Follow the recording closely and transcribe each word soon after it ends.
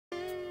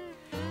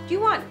Do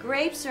you want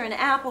grapes or an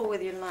apple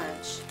with your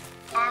lunch?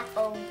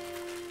 Apple.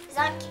 Is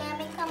Aunt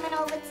Cammy coming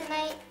over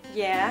tonight?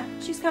 Yeah,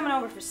 she's coming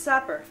over for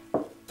supper.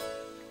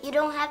 You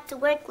don't have to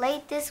work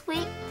late this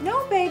week?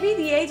 No, baby.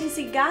 The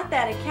agency got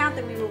that account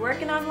that we were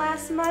working on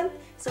last month,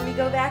 so we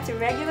go back to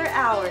regular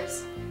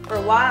hours. For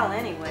a while,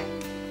 anyway.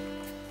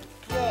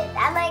 Good.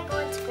 I like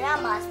going to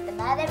Grandma's, but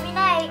not every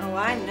night. Oh,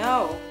 I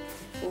know.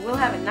 Well, we'll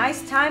have a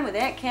nice time with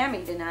Aunt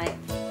Cammy tonight.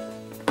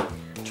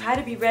 Try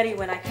to be ready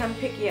when I come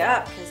pick you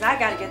up, because I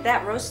got to get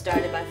that roast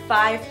started by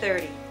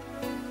 5:30.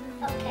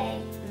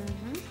 Okay.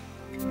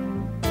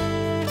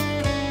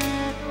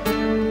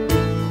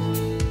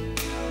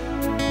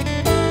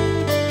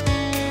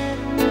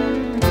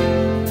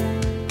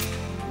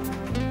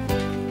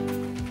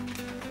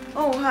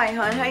 Oh, hi,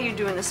 hon. How you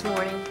doing this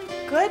morning?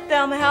 Good,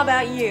 Thelma. How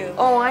about you?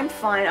 Oh, I'm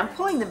fine. I'm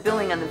pulling the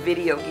billing on the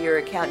video gear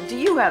account. Do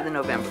you have the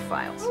November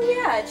files? Oh,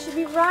 yeah. It should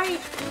be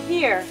right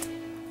here.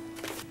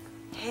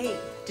 Hey,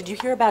 did you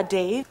hear about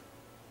Dave?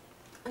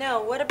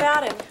 No, what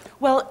about him?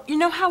 Well, you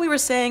know how we were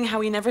saying how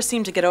he never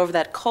seemed to get over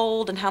that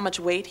cold and how much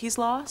weight he's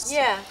lost?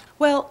 Yeah.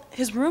 Well,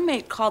 his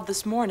roommate called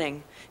this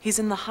morning. He's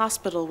in the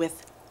hospital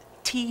with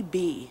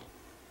TB.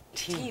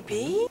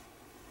 TB?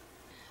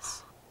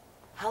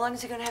 How long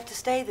is he going to have to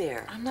stay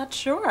there? I'm not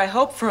sure. I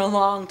hope for a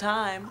long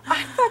time.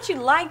 I thought you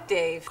liked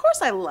Dave. Of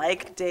course I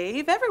like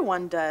Dave.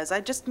 Everyone does.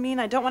 I just mean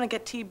I don't want to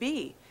get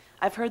TB.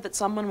 I've heard that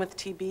someone with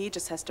TB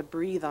just has to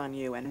breathe on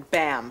you and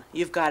bam,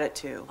 you've got it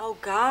too. Oh,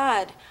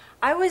 God.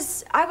 I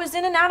was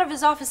in and out of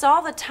his office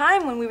all the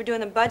time when we were doing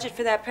the budget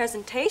for that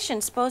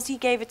presentation. Suppose he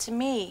gave it to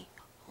me.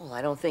 Well,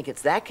 I don't think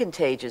it's that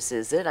contagious,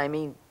 is it? I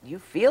mean, you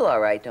feel all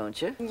right,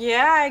 don't you?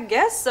 Yeah, I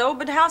guess so,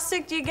 but how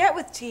sick do you get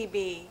with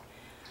TB?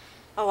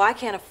 Oh, I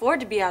can't afford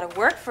to be out of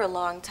work for a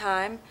long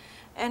time.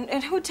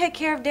 And who'd take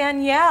care of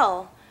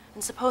Danielle?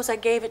 And suppose I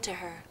gave it to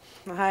her.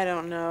 I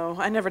don't know.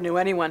 I never knew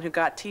anyone who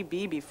got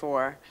TB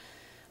before.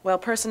 Well,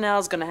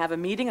 personnel's going to have a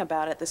meeting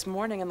about it this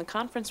morning in the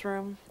conference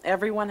room.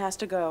 Everyone has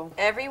to go.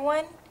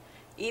 Everyone?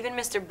 Even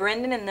Mr.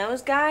 Brendan and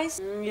those guys?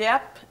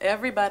 Yep,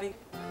 everybody.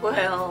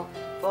 Well,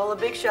 if all the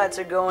big shots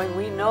are going,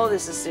 we know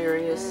this is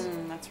serious.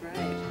 That's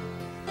right.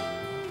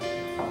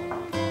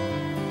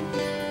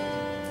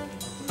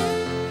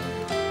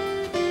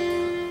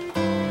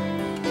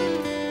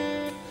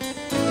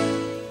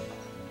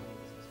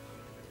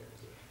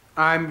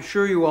 I'm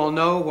sure you all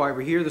know why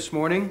we're here this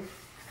morning.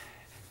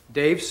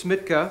 Dave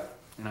Smitka,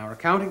 in our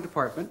accounting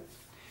department,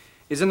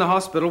 is in the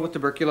hospital with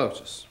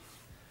tuberculosis.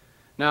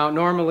 Now,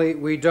 normally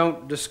we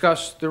don't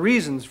discuss the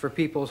reasons for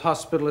people's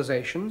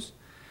hospitalizations,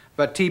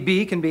 but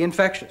TB can be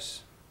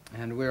infectious,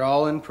 and we're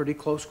all in pretty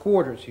close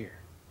quarters here.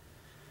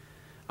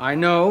 I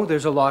know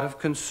there's a lot of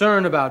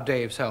concern about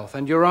Dave's health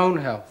and your own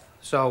health,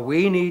 so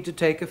we need to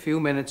take a few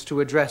minutes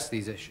to address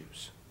these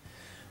issues.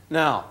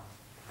 Now,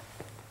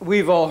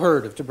 we've all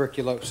heard of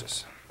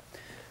tuberculosis,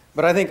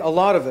 but I think a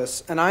lot of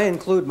us, and I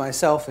include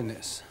myself in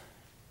this,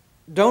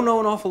 don't know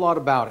an awful lot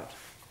about it.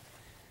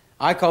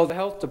 I called the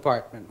health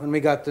department when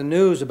we got the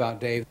news about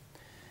Dave,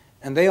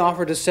 and they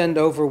offered to send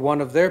over one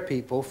of their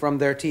people from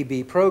their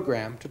TB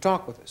program to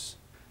talk with us.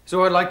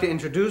 So I'd like to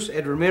introduce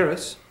Ed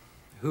Ramirez,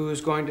 who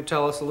is going to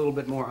tell us a little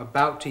bit more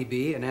about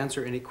TB and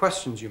answer any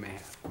questions you may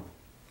have.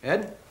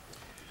 Ed?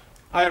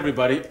 Hi,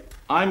 everybody.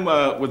 I'm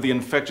with the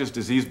Infectious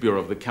Disease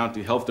Bureau of the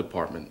County Health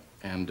Department,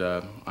 and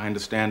I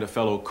understand a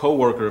fellow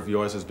co-worker of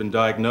yours has been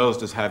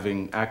diagnosed as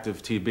having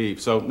active TB.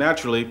 So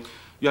naturally,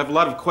 you have a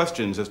lot of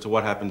questions as to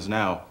what happens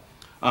now.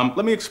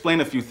 Let me explain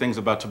a few things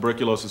about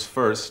tuberculosis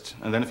first,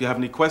 and then if you have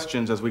any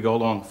questions as we go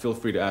along, feel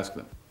free to ask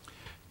them.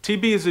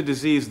 TB is a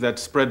disease that's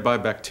spread by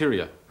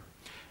bacteria.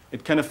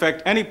 It can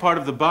affect any part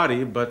of the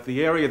body, but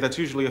the area that's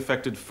usually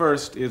affected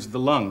first is the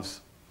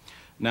lungs.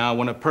 Now,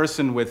 when a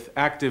person with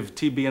active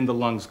TB in the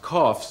lungs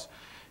coughs,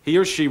 he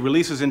or she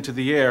releases into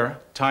the air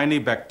tiny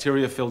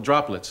bacteria-filled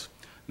droplets.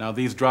 Now,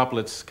 these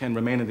droplets can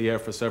remain in the air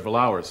for several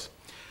hours.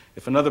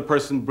 If another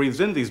person breathes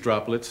in these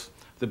droplets,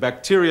 the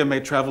bacteria may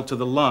travel to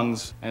the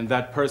lungs, and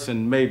that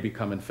person may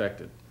become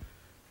infected.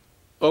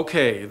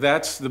 Okay,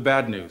 that's the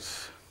bad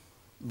news.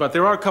 But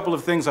there are a couple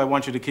of things I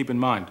want you to keep in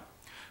mind.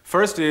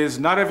 First is,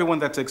 not everyone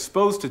that's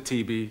exposed to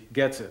TB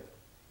gets it.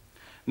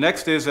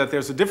 Next is that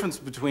there's a difference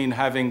between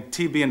having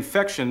TB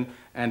infection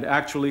and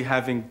actually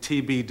having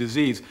TB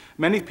disease.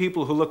 Many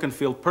people who look and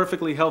feel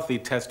perfectly healthy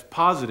test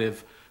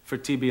positive for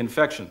TB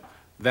infection.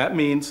 That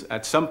means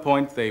at some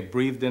point they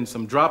breathed in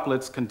some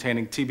droplets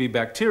containing TB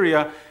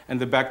bacteria,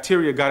 and the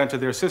bacteria got into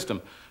their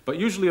system. But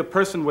usually a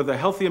person with a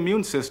healthy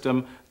immune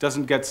system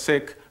doesn't get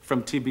sick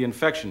from TB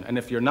infection. And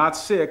if you're not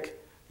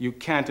sick, you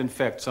can't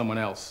infect someone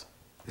else.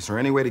 Is there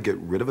any way to get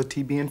rid of a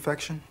TB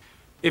infection?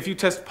 If you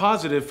test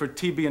positive for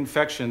TB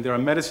infection, there are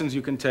medicines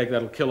you can take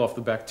that'll kill off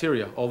the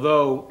bacteria,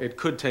 although it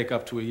could take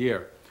up to a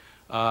year.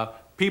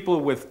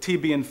 People with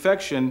TB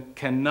infection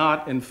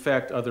cannot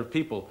infect other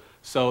people,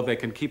 so they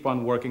can keep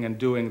on working and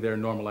doing their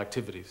normal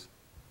activities.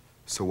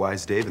 So why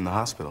is Dave in the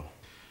hospital?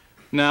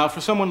 Now,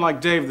 for someone like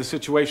Dave, the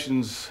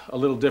situation's a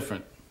little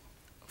different.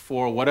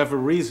 For whatever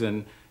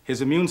reason,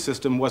 his immune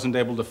system wasn't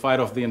able to fight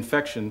off the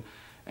infection,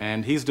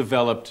 and he's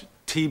developed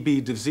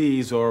TB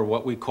disease, or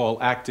what we call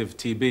active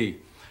TB.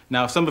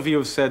 Now, some of you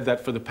have said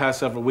that for the past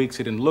several weeks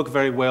he didn't look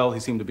very well. He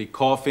seemed to be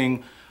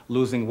coughing,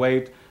 losing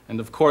weight, and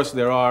of course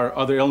there are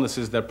other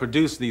illnesses that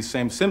produce these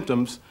same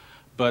symptoms,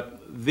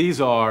 but these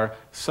are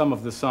some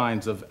of the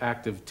signs of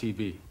active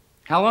TB.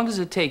 How long does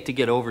it take to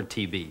get over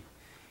TB?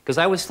 Because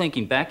I was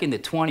thinking back in the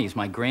 20s,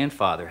 my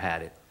grandfather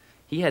had it.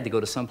 He had to go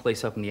to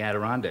someplace up in the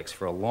Adirondacks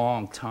for a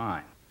long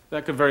time.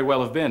 That could very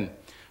well have been.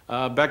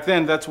 Back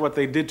then, that's what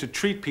they did to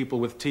treat people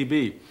with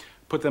TB.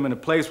 Put them in a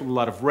place with a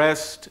lot of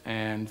rest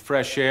and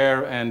fresh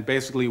air and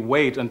basically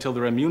wait until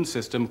their immune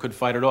system could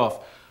fight it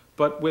off.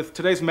 But with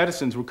today's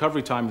medicines,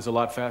 recovery time is a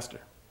lot faster.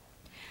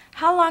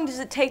 How long does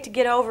it take to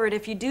get over it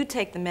if you do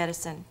take the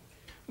medicine?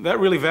 That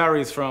really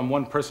varies from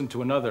one person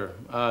to another.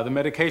 The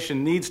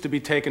medication needs to be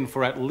taken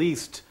for at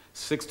least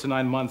 6 to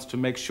 9 months to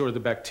make sure the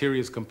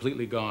bacteria is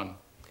completely gone.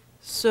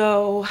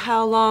 So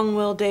how long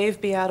will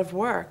Dave be out of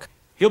work?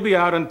 He'll be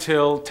out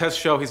until tests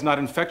show he's not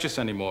infectious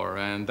anymore,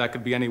 and that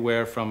could be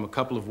anywhere from a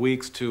couple of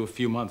weeks to a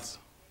few months.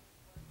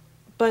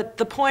 But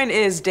the point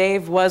is,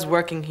 Dave was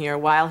working here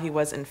while he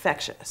was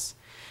infectious.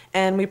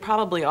 And we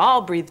probably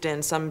all breathed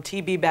in some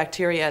TB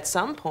bacteria at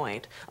some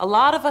point. A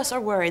lot of us are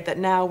worried that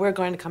now we're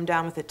going to come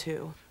down with it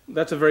too.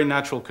 That's a very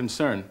natural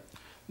concern.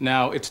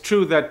 Now, it's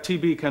true that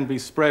TB can be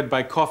spread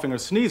by coughing or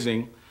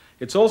sneezing.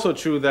 It's also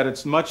true that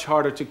it's much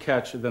harder to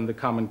catch than the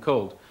common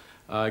cold.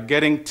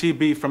 Getting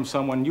TB from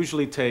someone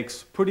usually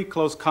takes pretty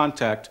close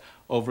contact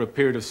over a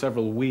period of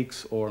several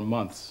weeks or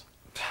months.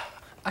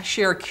 I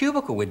share a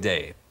cubicle with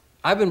Dave.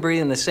 I've been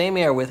breathing the same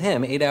air with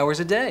him 8 hours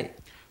a day.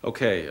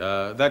 Okay,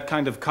 that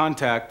kind of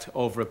contact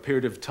over a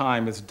period of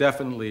time is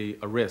definitely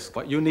a risk.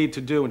 What you need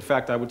to do, in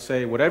fact, I would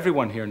say what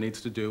everyone here needs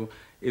to do,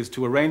 is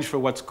to arrange for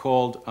what's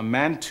called a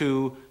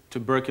MAN2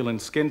 tuberculin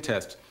skin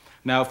test.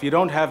 Now, if you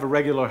don't have a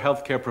regular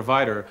healthcare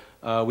provider,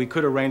 we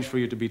could arrange for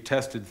you to be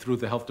tested through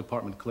the health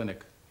department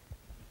clinic.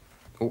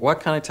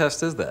 What kind of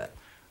test is that?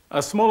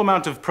 A small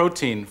amount of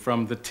protein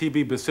from the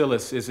TB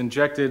bacillus is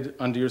injected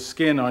under your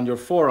skin on your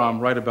forearm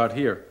right about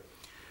here.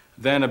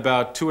 Then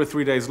about 2 or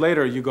 3 days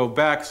later, you go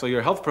back so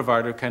your health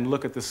provider can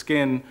look at the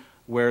skin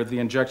where the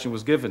injection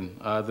was given.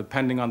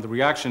 Depending on the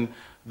reaction,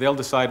 they'll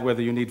decide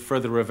whether you need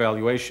further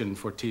evaluation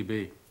for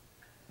TB.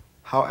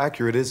 How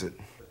accurate is it?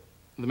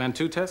 The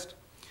MAN2 test?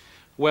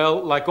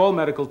 Well, like all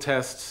medical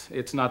tests,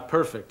 it's not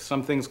perfect.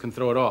 Some things can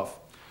throw it off.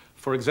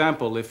 For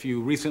example, if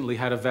you recently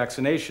had a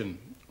vaccination,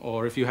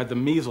 or if you had the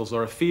measles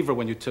or a fever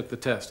when you took the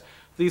test,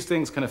 these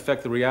things can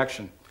affect the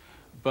reaction.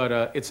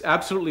 But it's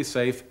absolutely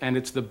safe, and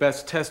it's the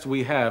best test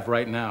we have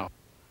right now.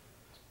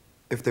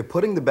 If they're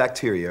putting the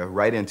bacteria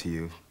right into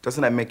you,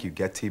 doesn't that make you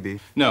get TB?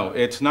 No,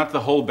 it's not the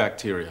whole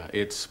bacteria.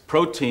 It's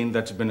protein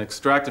that's been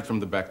extracted from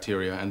the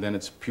bacteria, and then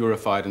it's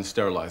purified and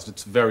sterilized.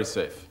 It's very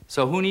safe.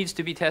 So who needs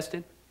to be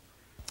tested?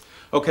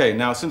 Okay,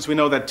 now since we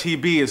know that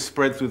TB is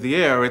spread through the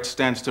air, it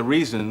stands to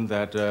reason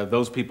that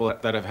those people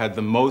that have had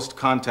the most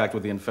contact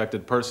with the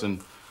infected person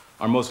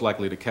are most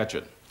likely to catch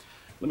it.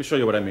 Let me show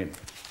you what I mean.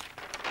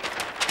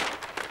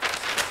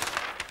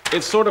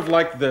 It's sort of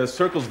like the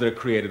circles that are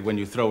created when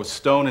you throw a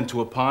stone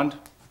into a pond.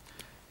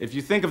 If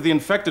you think of the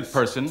infected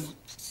person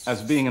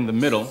as being in the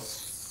middle,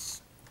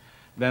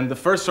 then the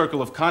first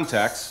circle of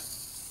contacts,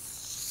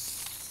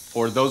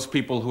 or those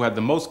people who had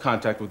the most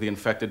contact with the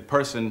infected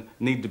person,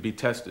 need to be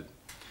tested.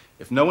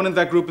 If no one in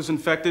that group is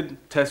infected,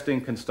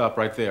 testing can stop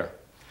right there.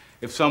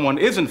 If someone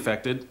is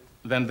infected,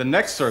 then the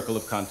next circle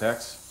of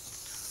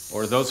contacts,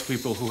 or those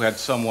people who had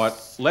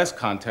somewhat less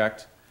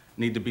contact,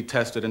 need to be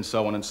tested, and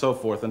so on and so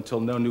forth until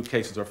no new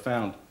cases are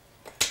found.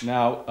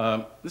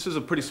 Now, this is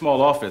a pretty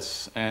small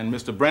office, and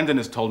Mr. Brendan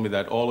has told me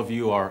that all of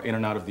you are in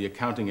and out of the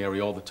accounting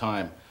area all the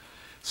time.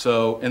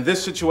 So in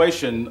this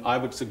situation, I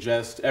would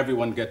suggest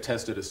everyone get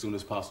tested as soon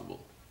as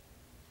possible.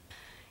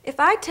 If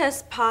I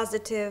test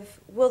positive,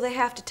 will they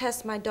have to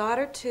test my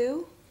daughter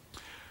too?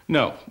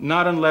 No,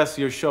 not unless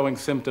you're showing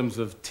symptoms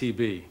of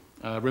TB.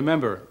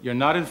 Remember, you're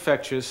not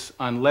infectious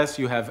unless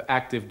you have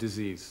active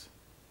disease.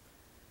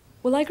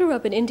 Well, I grew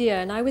up in India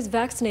and I was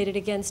vaccinated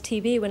against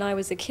TB when I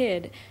was a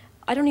kid.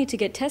 I don't need to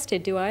get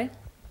tested, do I?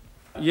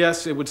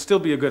 Yes, it would still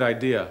be a good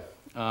idea.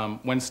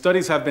 When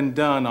studies have been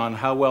done on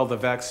how well the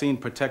vaccine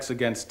protects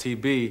against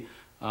TB,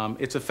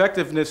 its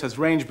effectiveness has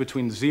ranged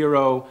between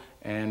 0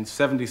 and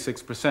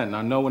 76%.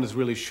 Now, no one is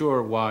really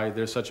sure why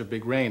there's such a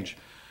big range.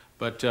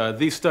 But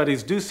these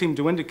studies do seem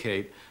to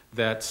indicate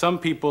that some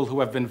people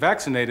who have been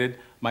vaccinated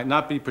might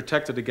not be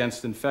protected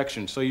against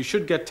infection. So you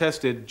should get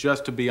tested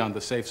just to be on the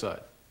safe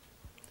side.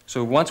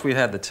 So once we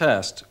have the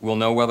test, we'll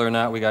know whether or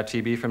not we got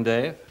TB from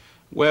Dave?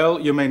 Well,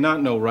 you may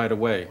not know right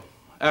away.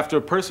 After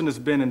a person has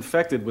been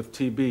infected with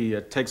TB,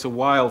 it takes a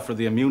while for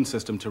the immune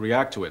system to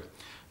react to it.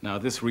 Now,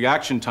 this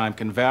reaction time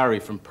can vary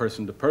from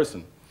person to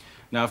person.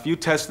 Now, if you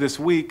test this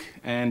week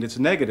and it's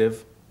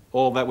negative,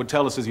 all that would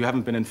tell us is you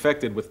haven't been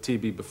infected with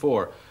TB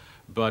before.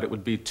 But it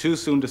would be too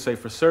soon to say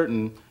for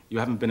certain you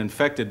haven't been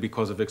infected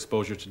because of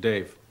exposure to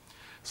Dave.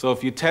 So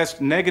if you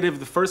test negative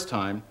the first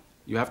time,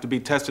 you have to be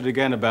tested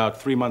again about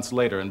 3 months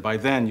later, and by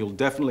then you'll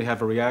definitely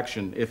have a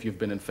reaction if you've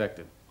been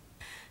infected.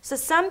 So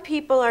some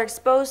people are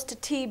exposed to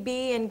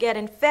TB and get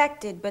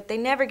infected, but they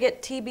never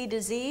get TB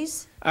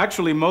disease?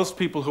 Actually, most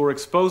people who are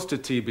exposed to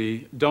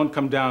TB don't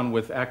come down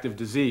with active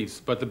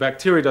disease, but the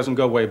bacteria doesn't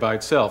go away by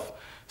itself.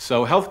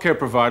 So a healthcare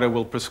provider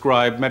will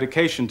prescribe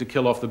medication to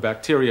kill off the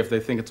bacteria if they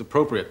think it's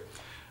appropriate.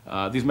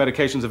 These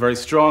medications are very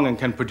strong and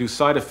can produce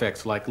side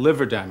effects like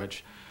liver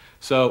damage.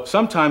 So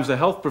sometimes the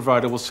health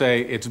provider will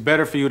say it's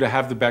better for you to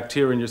have the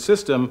bacteria in your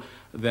system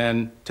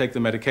than take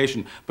the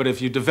medication. But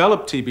if you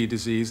develop TB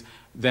disease,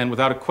 then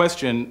without a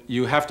question,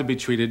 you have to be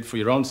treated for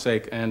your own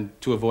sake and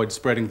to avoid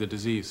spreading the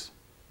disease.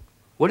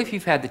 What if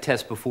you've had the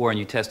test before and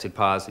you tested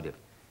positive?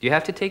 Do you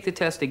have to take the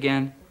test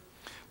again?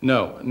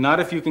 No, not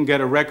if you can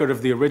get a record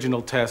of the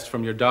original test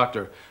from your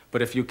doctor.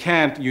 But if you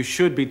can't, you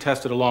should be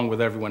tested along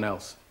with everyone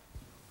else.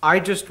 I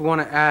just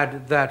want to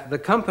add that the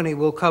company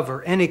will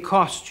cover any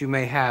costs you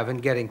may have in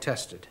getting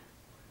tested.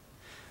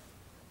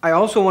 I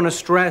also want to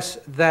stress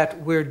that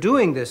we're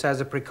doing this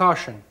as a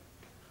precaution.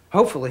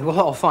 Hopefully, we'll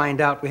all find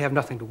out we have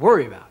nothing to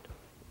worry about.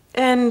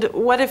 And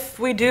what if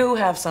we do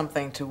have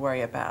something to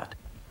worry about?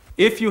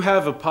 If you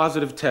have a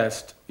positive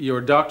test,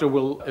 your doctor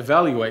will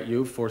evaluate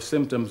you for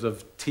symptoms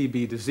of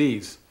TB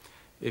disease.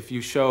 If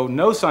you show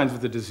no signs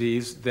of the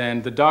disease,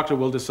 then the doctor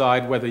will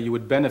decide whether you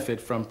would benefit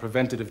from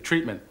preventative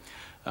treatment.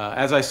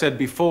 As I said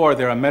before,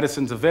 there are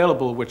medicines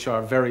available which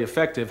are very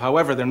effective.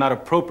 However, they're not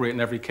appropriate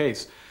in every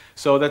case.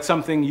 So that's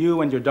something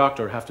you and your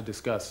doctor have to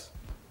discuss.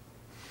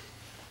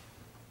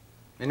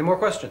 Any more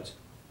questions?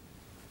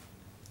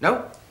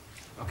 No?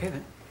 Okay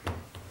then.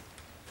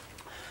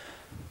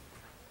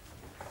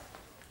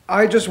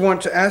 I just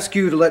want to ask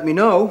you to let me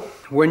know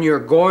when you're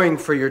going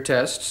for your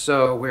test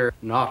so we're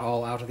not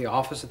all out of the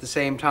office at the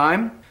same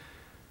time.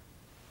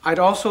 I'd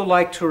also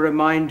like to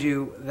remind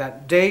you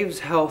that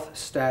Dave's health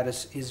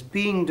status is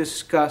being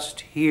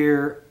discussed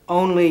here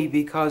only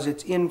because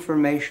it's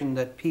information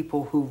that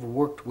people who've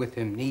worked with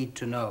him need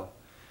to know.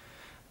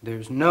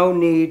 There's no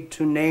need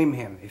to name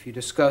him if you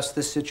discuss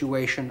this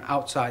situation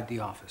outside the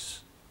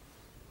office.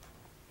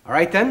 All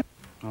right then,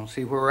 I'll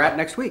see where we're at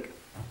next week.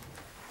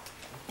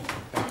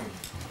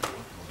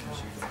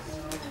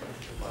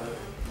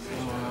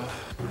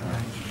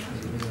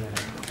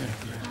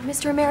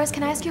 Mr. Ramirez,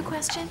 can I ask you a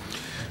question?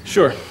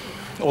 Sure.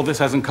 All this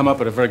hasn't come up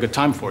at a very good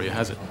time for you,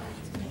 has it?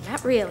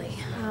 Not really.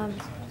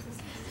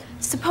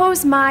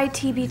 Suppose my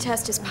TB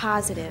test is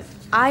positive.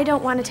 I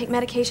don't want to take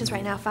medications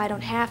right now if I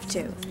don't have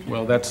to.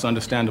 Well, that's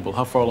understandable.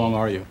 How far along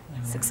are you?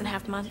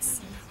 6.5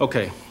 months.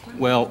 Okay.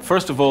 Well,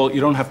 first of all, you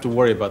don't have to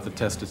worry about the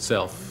test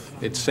itself.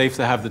 It's safe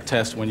to have the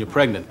test when you're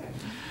pregnant.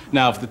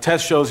 Now, if the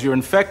test shows you're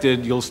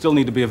infected, you'll still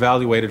need to be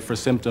evaluated for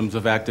symptoms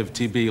of active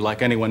TB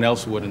like anyone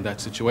else would in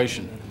that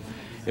situation.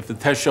 If the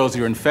test shows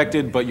you're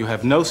infected but you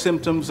have no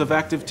symptoms of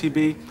active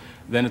TB,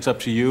 then it's up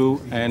to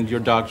you and your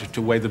doctor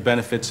to weigh the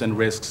benefits and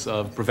risks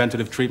of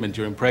preventative treatment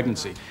during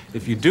pregnancy.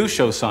 If you do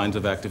show signs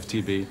of active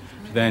TB,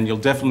 then you'll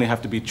definitely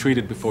have to be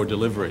treated before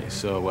delivery.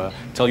 So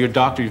tell your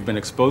doctor you've been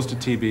exposed to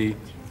TB,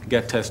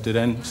 get tested,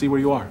 and see where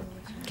you are.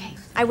 Okay,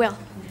 I will.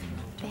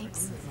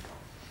 Thanks.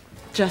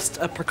 Just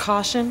a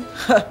precaution?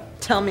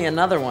 Tell me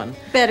another one.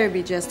 Better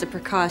be just a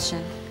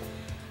precaution.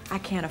 I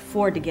can't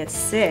afford to get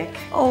sick.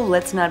 Oh,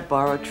 let's not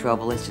borrow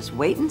trouble. Let's just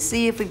wait and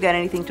see if we've got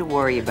anything to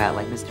worry about,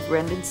 like Mr.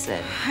 Brendan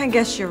said. I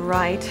guess you're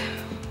right.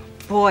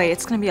 Boy,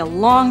 it's gonna be a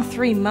long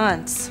 3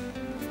 months.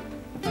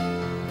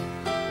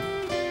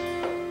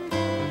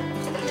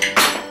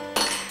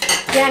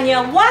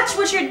 Danielle, watch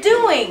what you're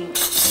doing!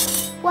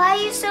 Why are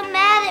you so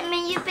mad at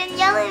me? You've been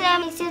yelling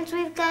at me since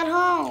we've got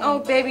home. Oh,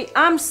 baby,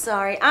 I'm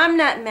sorry. I'm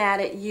not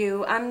mad at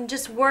you. I'm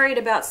just worried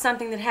about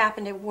something that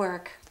happened at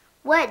work.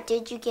 What,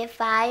 did you get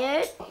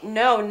fired?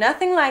 No,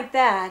 nothing like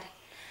that.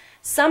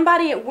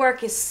 Somebody at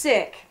work is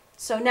sick,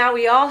 so now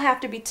we all have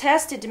to be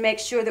tested to make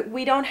sure that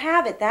we don't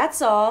have it,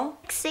 that's all.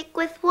 Sick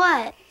with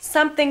what?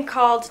 Something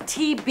called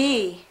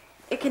TB.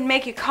 It can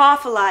make you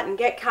cough a lot and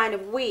get kind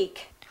of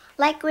weak.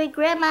 Like when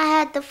Grandma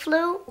had the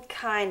flu?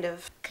 Kind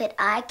of. Could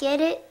I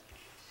get it?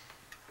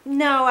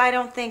 No, I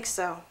don't think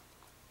so.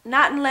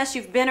 Not unless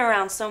you've been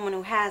around someone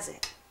who has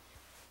it.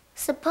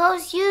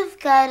 Suppose you've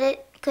got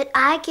it. Could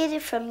I get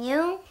it from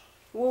you?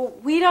 Well,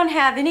 we don't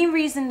have any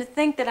reason to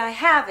think that I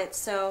have it,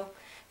 so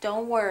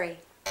don't worry.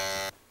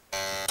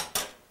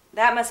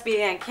 That must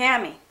be Aunt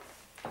Cammy.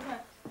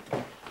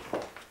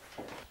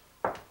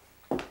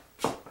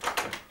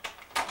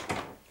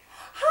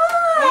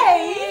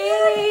 Hi!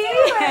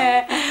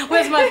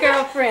 Where's my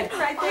girlfriend?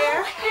 Right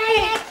there.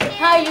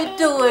 How you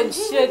doing,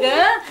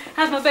 sugar?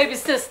 How's my baby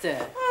sister?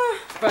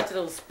 Brought you a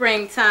little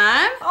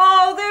springtime.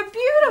 Oh, they're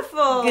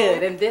beautiful.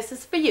 Good, and this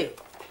is for you.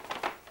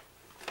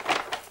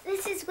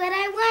 This is what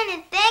I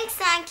wanted. Thanks,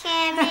 Aunt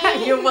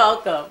Cammy. You're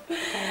welcome.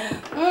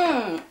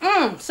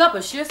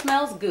 Supper sure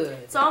smells good.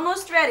 It's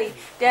almost ready.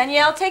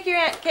 Danielle, take your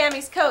Aunt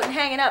Cammy's coat and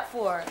hang it up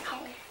for her.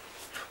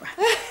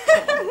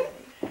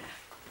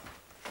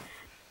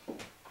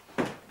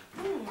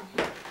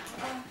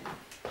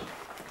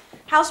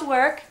 How's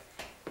work?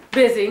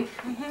 Busy.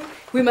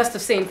 We must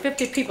have seen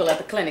 50 people at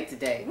the clinic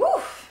today.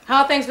 Woo.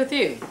 How are things with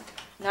you?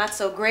 Not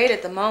so great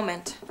at the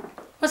moment.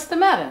 What's the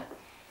matter?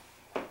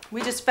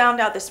 We just found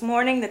out this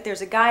morning that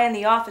there's a guy in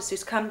the office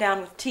who's come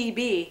down with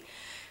TB.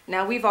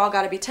 Now we've all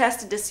got to be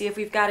tested to see if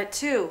we've got it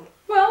too.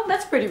 Well,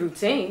 that's pretty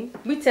routine.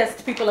 We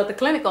test people at the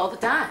clinic all the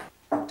time.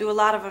 Do a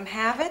lot of them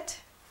have it?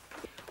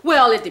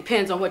 Well, it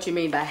depends on what you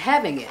mean by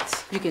having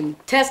it. You can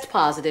test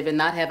positive and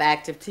not have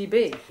active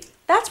TB.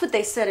 That's what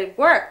they said at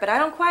work, but I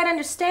don't quite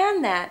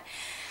understand that.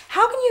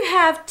 How can you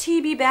have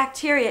TB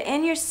bacteria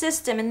in your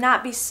system and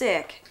not be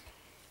sick?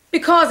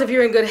 Because if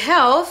you're in good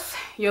health,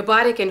 your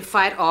body can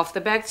fight off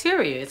the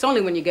bacteria. It's only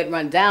when you get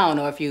run down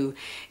or if you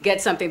get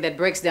something that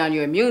breaks down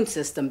your immune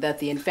system that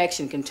the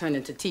infection can turn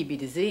into TB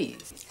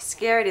disease.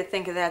 Scary to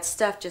think of that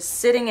stuff just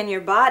sitting in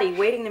your body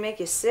waiting to make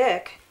you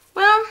sick.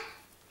 Well,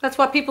 that's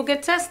why people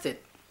get tested.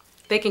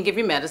 They can give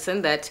you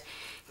medicine that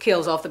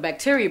kills off the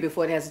bacteria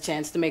before it has a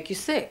chance to make you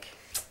sick.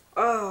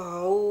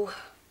 Oh.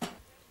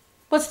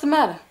 What's the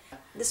matter?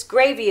 This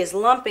gravy is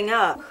lumping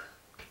up.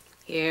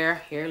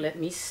 Here, let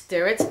me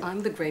stir it.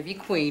 I'm the gravy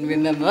queen,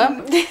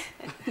 remember?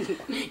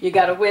 You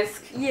got a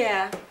whisk?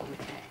 Yeah.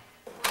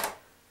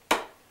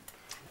 How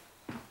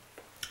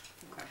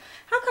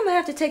come I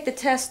have to take the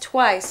test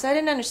twice? I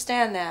didn't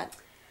understand that.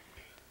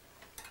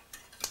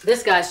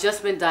 This guy's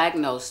just been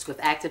diagnosed with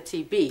active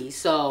TB,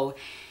 so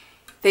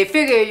they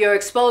figure your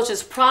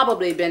exposure's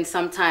probably been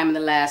sometime in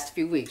the last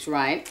few weeks,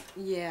 right?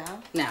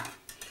 Yeah. Now,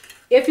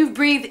 if you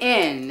breathe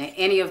in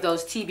any of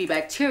those TB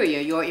bacteria,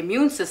 your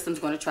immune system's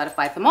going to try to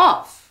fight them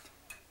off.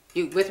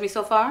 You with me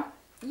so far?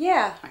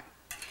 Yeah.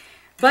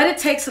 But it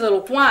takes a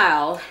little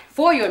while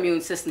for your immune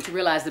system to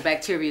realize the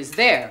bacteria is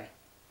there.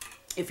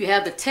 If you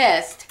have the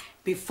test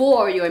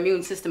before your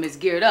immune system is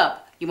geared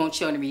up, you won't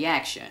show any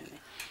reaction.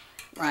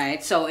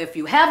 Right? So if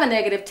you have a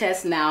negative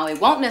test now, it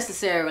won't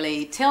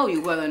necessarily tell you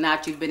whether or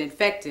not you've been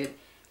infected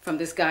from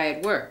this guy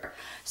at work.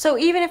 So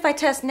even if I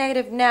test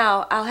negative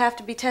now, I'll have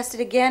to be tested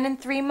again in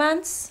 3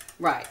 months?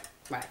 Right.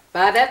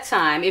 By that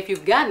time, if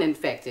you've gotten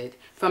infected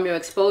from your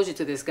exposure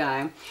to this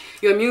guy,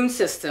 your immune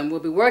system will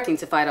be working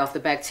to fight off the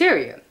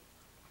bacteria.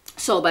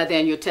 So by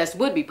then, your test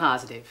would be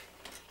positive.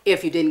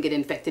 If you didn't get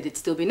infected, it'd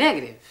still be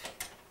negative.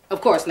 Of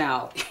course,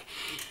 now,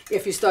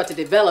 if you start to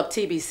develop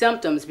TB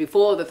symptoms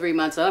before the 3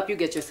 months are up, you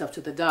get yourself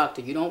to the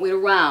doctor. You don't wait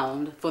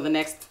around for the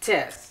next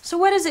test. So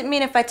what does it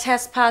mean if I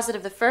test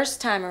positive the first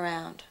time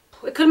around?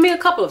 It could mean a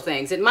couple of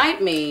things. It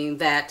might mean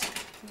that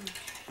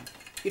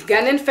you've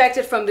gotten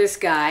infected from this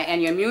guy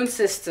and your immune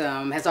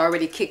system has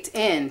already kicked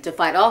in to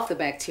fight off the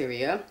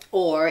bacteria,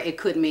 or it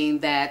could mean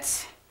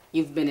that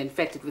you've been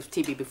infected with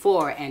TB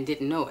before and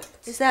didn't know it.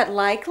 Is that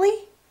likely?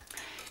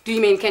 Do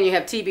you mean can you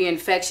have TB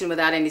infection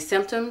without any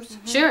symptoms?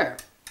 Sure.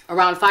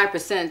 Around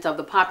 5% of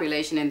the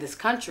population in this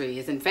country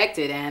is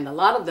infected and a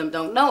lot of them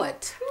don't know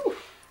it.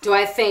 Do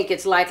I think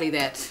it's likely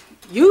that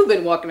you've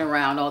been walking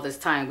around all this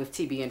time with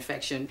TB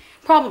infection?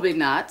 Probably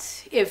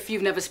not, if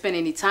you've never spent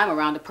any time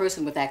around a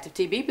person with active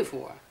TB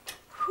before.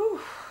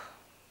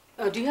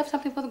 Do you have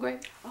something for the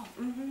gravy? Oh,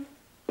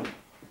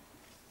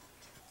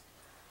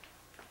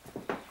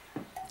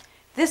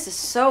 This is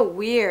so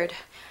weird.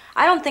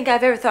 I don't think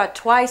I've ever thought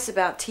twice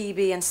about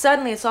TB, and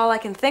suddenly it's all I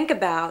can think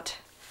about.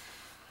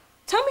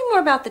 Tell me more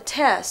about the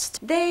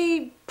test.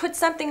 They put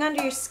something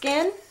under your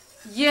skin?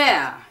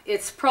 Yeah,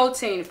 it's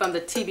protein from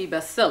the TB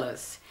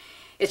bacillus.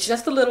 It's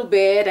just a little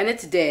bit and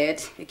it's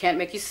dead. It can't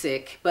make you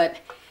sick, but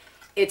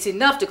it's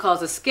enough to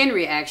cause a skin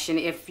reaction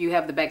if you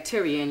have the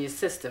bacteria in your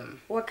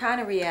system. What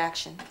kind of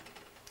reaction?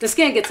 The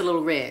skin gets a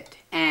little red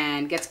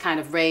and gets kind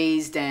of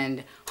raised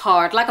and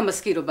hard, like a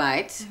mosquito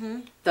bite.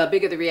 The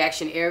bigger the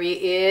reaction area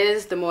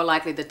is, the more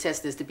likely the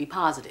test is to be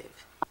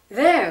positive.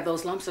 There,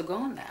 those lumps are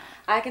gone now.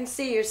 I can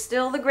see you're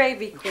still the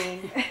gravy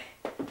queen.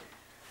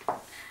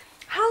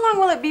 How long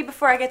will it be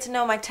before I get to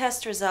know my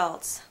test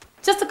results?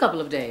 Just a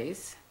couple of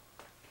days.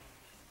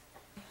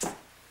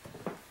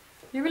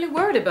 You're really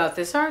worried about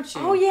this, aren't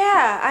you? Oh,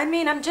 yeah. I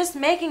mean, I'm just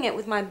making it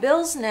with my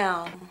bills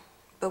now.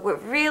 But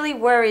what really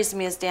worries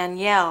me is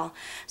Danielle.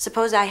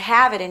 Suppose I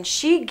have it and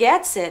she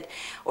gets it.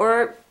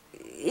 Or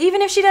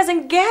even if she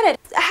doesn't get it,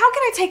 how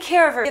can I take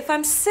care of her if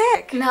I'm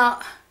sick? Now,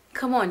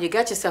 come on, you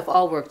got yourself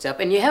all worked up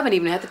and you haven't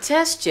even had the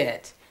test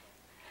yet.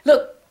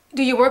 Look,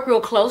 do you work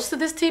real close to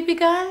this TB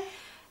guy?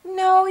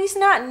 No, he's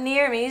not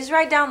near me. He's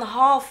right down the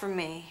hall from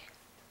me.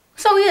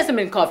 So he hasn't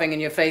been coughing in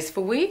your face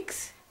for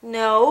weeks?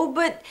 No,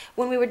 but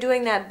when we were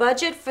doing that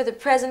budget for the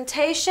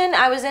presentation,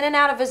 I was in and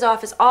out of his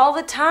office all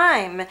the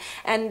time.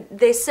 And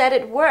they said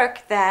at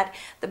work that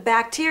the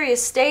bacteria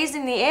stays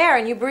in the air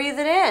and you breathe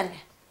it in.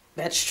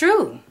 That's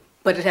true,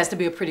 but it has to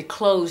be a pretty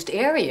closed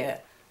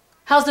area.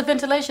 How's the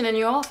ventilation in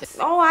your office?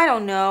 Oh, I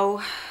don't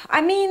know.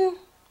 I mean,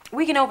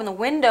 we can open the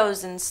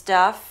windows and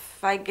stuff.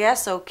 I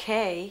guess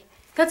okay.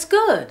 That's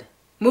good.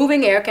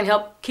 Moving air can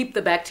help keep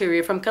the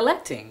bacteria from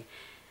collecting.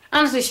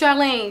 Honestly,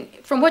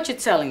 Charlene, from what you're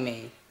telling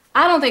me,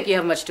 I don't think you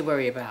have much to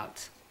worry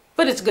about.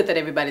 But it's good that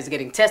everybody's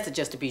getting tested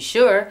just to be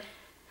sure.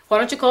 Why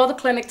don't you call the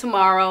clinic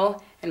tomorrow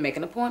and make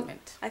an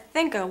appointment? I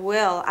think I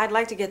will. I'd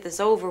like to get this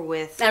over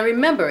with. And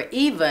remember,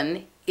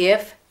 even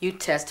if you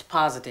test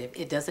positive,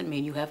 it doesn't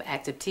mean you have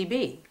active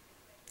TB.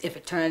 If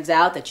it turns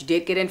out that you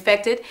did get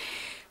infected,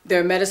 There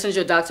are medicines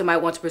your doctor might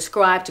want to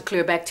prescribe to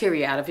clear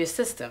bacteria out of your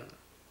system.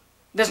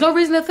 There's no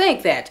reason to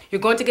think that you're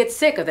going to get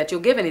sick or that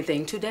you'll give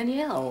anything to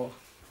Danielle.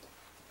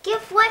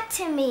 Give what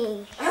to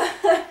me?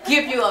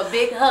 Give you a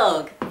big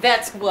hug.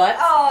 That's what.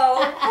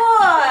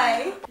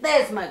 Oh, boy.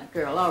 There's my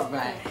girl, all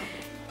right.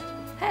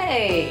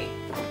 Hey,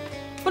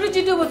 what did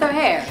you do with her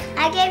hair?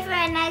 I gave her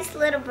a nice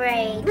little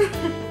braid.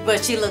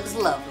 But she looks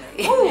lovely.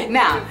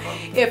 Now,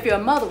 if your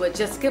mother would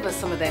just give us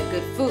some of that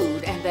good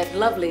food and that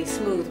lovely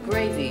smooth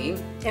gravy,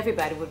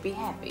 everybody would be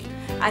happy.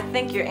 I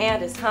think your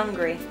aunt is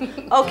hungry.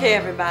 Okay,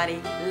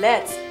 everybody,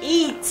 let's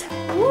eat.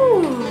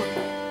 Woo.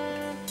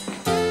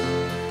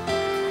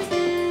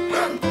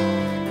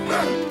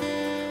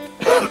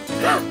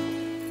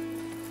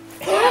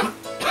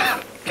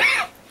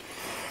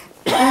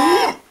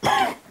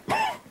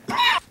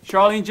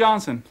 Charlene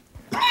Johnson.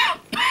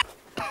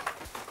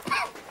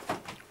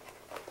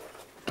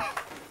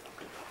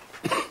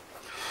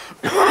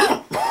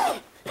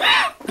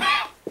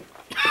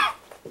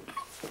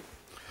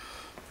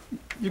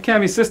 You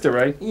Cammie's sister,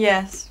 right?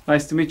 Yes.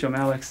 Nice to meet you, I'm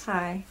Alex.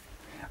 Hi.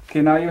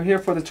 Okay, now you're here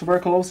for the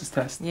tuberculosis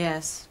test.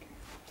 Yes.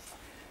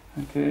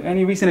 Okay,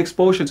 any recent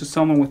exposure to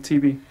someone with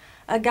TB?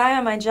 A guy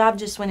on my job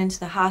just went into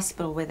the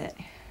hospital with it.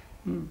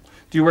 Do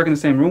you work in the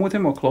same room with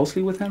him or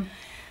closely with him?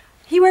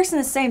 He works in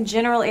the same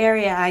general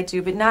area I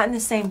do, but not in the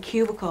same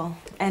cubicle.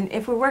 And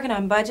if we're working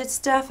on budget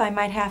stuff, I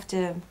might have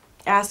to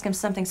ask him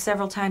something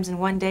several times in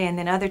one day, and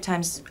then other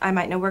times I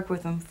might not work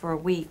with him for a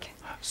week.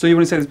 So you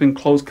wouldn't say there's been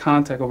close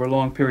contact over a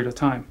long period of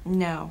time?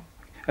 No.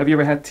 Have you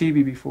ever had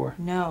TB before?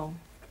 No.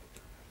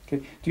 Okay.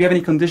 Do you have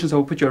any conditions that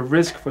will put you at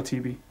risk for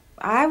TB?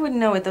 I wouldn't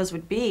know what those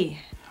would be.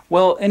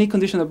 Well, any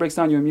condition that breaks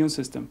down your immune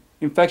system.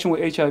 Infection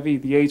with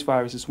HIV, the AIDS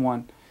virus is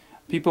one.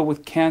 People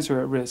with cancer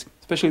are at risk,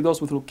 especially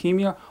those with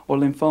leukemia or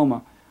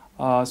lymphoma.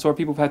 So are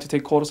people who've had to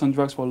take cortisone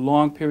drugs for a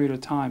long period of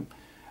time.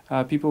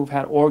 People who've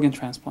had organ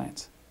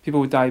transplants. People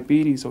with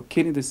diabetes or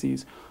kidney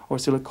disease or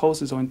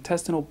silicosis or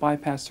intestinal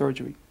bypass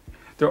surgery.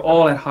 They're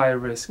all at higher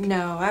risk.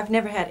 No, I've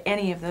never had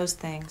any of those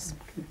things.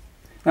 Okay.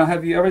 Now,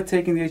 have you ever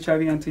taken the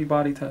HIV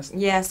antibody test?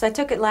 Yes, I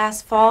took it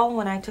last fall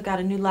when I took out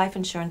a new life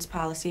insurance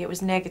policy. It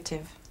was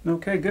negative.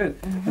 Okay, good.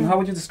 And how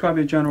would you describe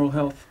your general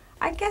health?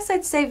 I guess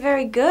I'd say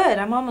very good.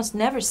 I'm almost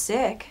never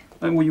sick.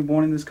 And were you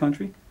born in this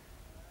country?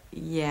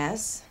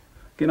 Yes.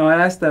 You know, I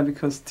asked that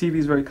because TB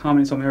is very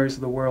common in some areas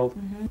of the world.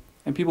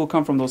 And people who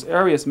come from those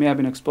areas may have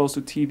been exposed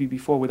to TB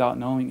before without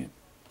knowing it.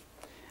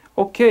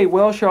 Okay,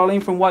 well,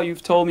 Charlene, from what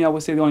you've told me, I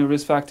would say the only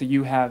risk factor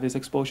you have is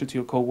exposure to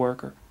your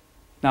coworker.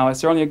 Now, I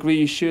certainly agree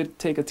you should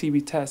take a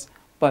TB test,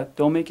 but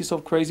don't make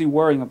yourself crazy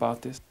worrying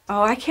about this.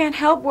 Oh, I can't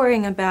help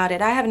worrying about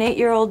it. I have an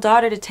 8-year-old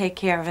daughter to take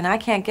care of, and I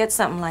can't get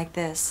something like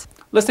this.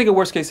 Let's take a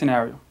worst-case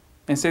scenario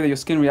and say that your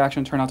skin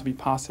reaction turned out to be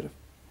positive.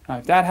 Now,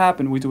 if that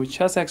happened, we do a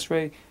chest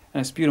x-ray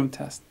and a sputum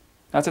test.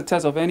 That's a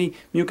test of any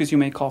mucus you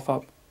may cough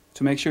up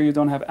to make sure you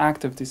don't have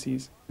active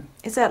disease.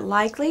 Is that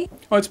likely?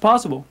 Oh, it's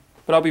possible,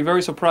 but I'll be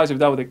very surprised if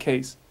that were the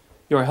case.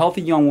 You're a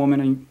healthy young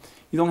woman and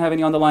you don't have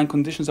any underlying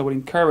conditions that would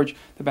encourage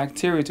the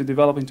bacteria to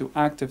develop into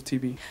active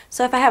TB.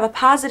 So if I have a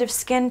positive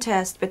skin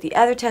test, but the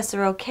other tests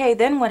are okay,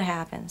 then what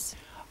happens?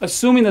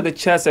 Assuming that the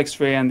chest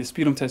x-ray and the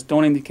sputum test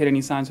don't indicate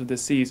any signs of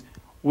disease,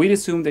 we'd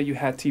assume that you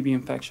had TB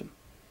infection.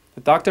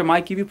 The doctor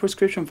might give you a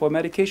prescription for a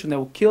medication that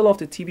will kill off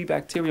the TB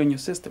bacteria in your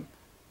system.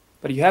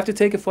 But you have to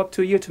take it for up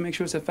to a year to make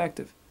sure it's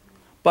effective.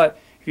 But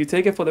if you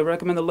take it for the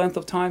recommended length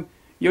of time,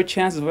 your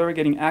chances of ever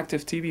getting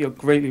active TB are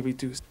greatly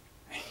reduced.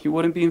 You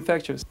wouldn't be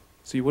infectious,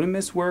 so you wouldn't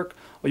miss work,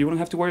 or you wouldn't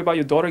have to worry about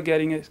your daughter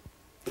getting it.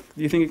 Do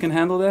you think you can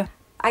handle that?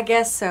 I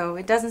guess so.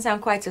 It doesn't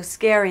sound quite so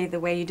scary the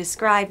way you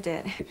described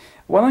it.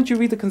 Why don't you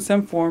read the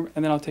consent form,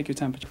 and then I'll take your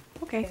temperature.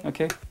 Okay.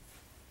 Okay?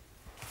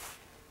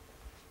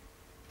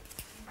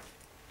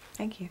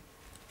 Thank you.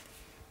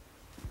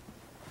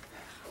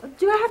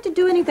 Do I have to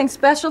do anything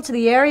special to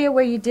the area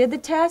where you did the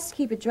test?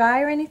 Keep it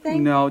dry or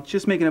anything? No,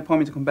 just make an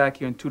appointment to come back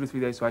here in 2 to 3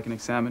 days so I can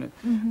examine it.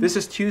 This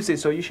is Tuesday,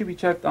 so you should be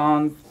checked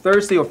on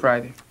Thursday or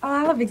Friday. Oh,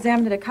 I'll have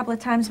examined it a couple of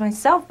times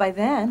myself by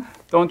then.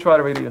 Don't try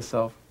to read it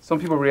yourself.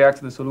 Some people react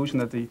to the solution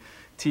that the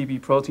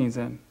TB protein's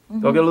in.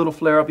 They'll get a little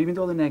flare-up even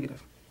though they're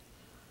negative.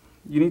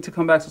 You need to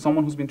come back so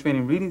someone who's been trained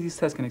in reading these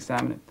tests can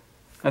examine it.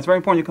 And it's very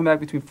important you come back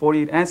between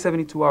 48 and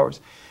 72 hours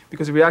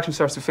because the reaction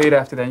starts to fade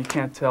after that and you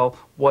can't tell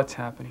what's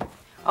happening.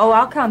 Oh,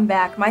 I'll come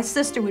back. My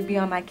sister would be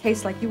on my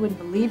case like you wouldn't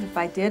believe if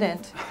I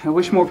didn't. I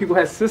wish more people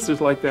had sisters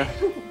like that.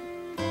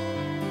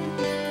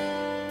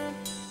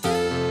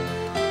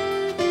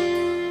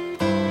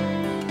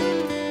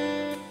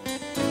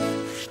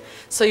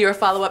 So your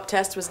follow-up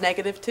test was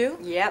negative too?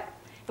 Yep.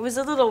 It was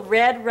a little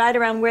red right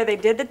around where they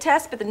did the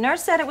test, but the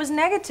nurse said it was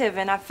negative,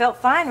 and I felt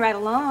fine right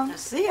along.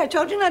 See, I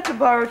told you not to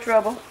borrow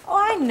trouble. Oh,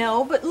 I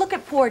know, but look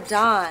at poor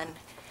Don.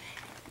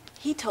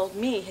 He told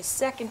me his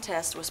second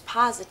test was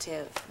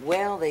positive.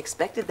 Well, they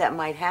expected that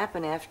might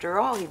happen after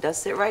all. He does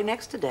sit right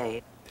next to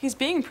Dave. He's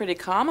being pretty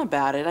calm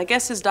about it. I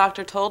guess his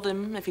doctor told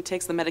him if he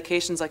takes the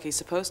medications like he's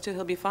supposed to,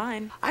 he'll be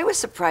fine. I was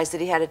surprised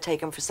that he had to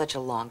take them for such a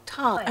long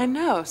time. I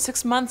know,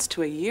 6 months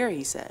to a year,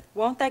 he said.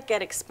 Won't that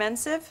get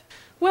expensive?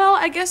 Well,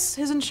 I guess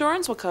his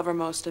insurance will cover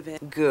most of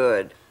it.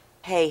 Good.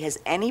 Hey, has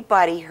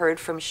anybody heard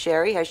from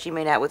Sherry how she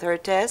made out with her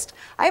test?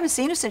 I haven't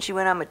seen her since she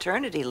went on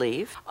maternity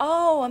leave.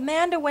 Oh,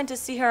 Amanda went to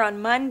see her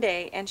on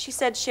Monday, and she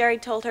said Sherry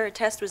told her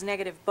test was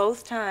negative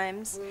both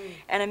times,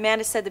 and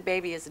Amanda said the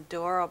baby is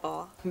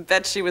adorable.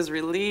 Bet she was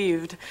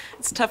relieved.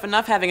 It's tough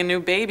enough having a new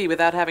baby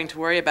without having to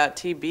worry about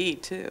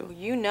TB, too.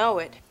 You know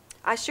it.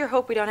 I sure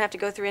hope we don't have to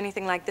go through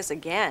anything like this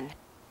again.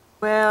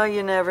 Well,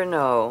 you never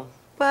know.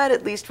 But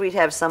at least we'd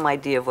have some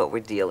idea of what we're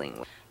dealing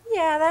with.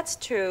 Yeah, that's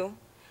true.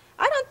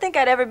 I don't think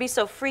I'd ever be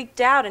so freaked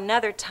out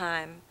another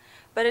time.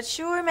 But it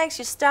sure makes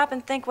you stop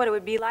and think what it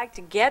would be like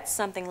to get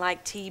something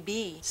like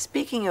TB.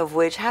 Speaking of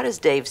which, how does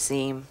Dave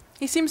seem?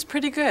 He seems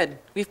pretty good.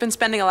 We've been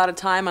spending a lot of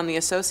time on the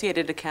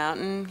Associated account,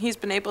 and he's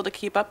been able to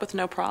keep up with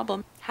no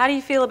problem. How do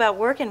you feel about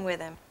working with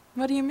him?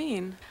 What do you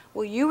mean?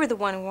 Well, you were the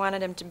one who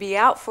wanted him to be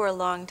out for a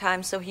long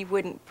time so he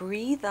wouldn't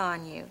breathe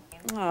on you.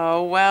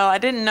 Oh, well, I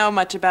didn't know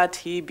much about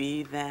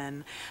TB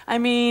then. I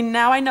mean,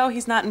 now I know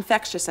he's not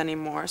infectious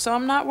anymore, so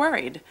I'm not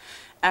worried.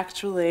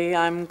 Actually,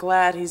 I'm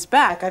glad he's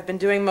back. I've been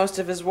doing most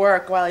of his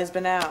work while he's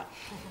been out.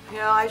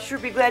 Yeah, I'd sure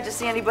be glad to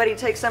see anybody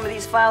take some of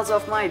these files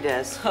off my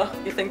desk. Oh,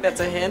 you think that's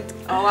a hint?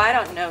 Oh, I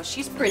don't know.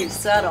 She's pretty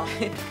subtle.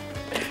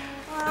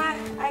 Well,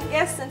 I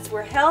guess since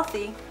we're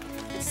healthy,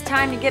 it's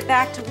time to get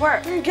back to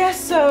work. I guess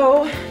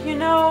so. You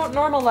know,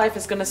 normal life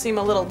is going to seem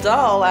a little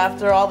dull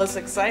after all this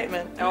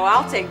excitement. Oh,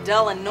 I'll take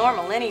dull and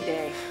normal any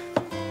day.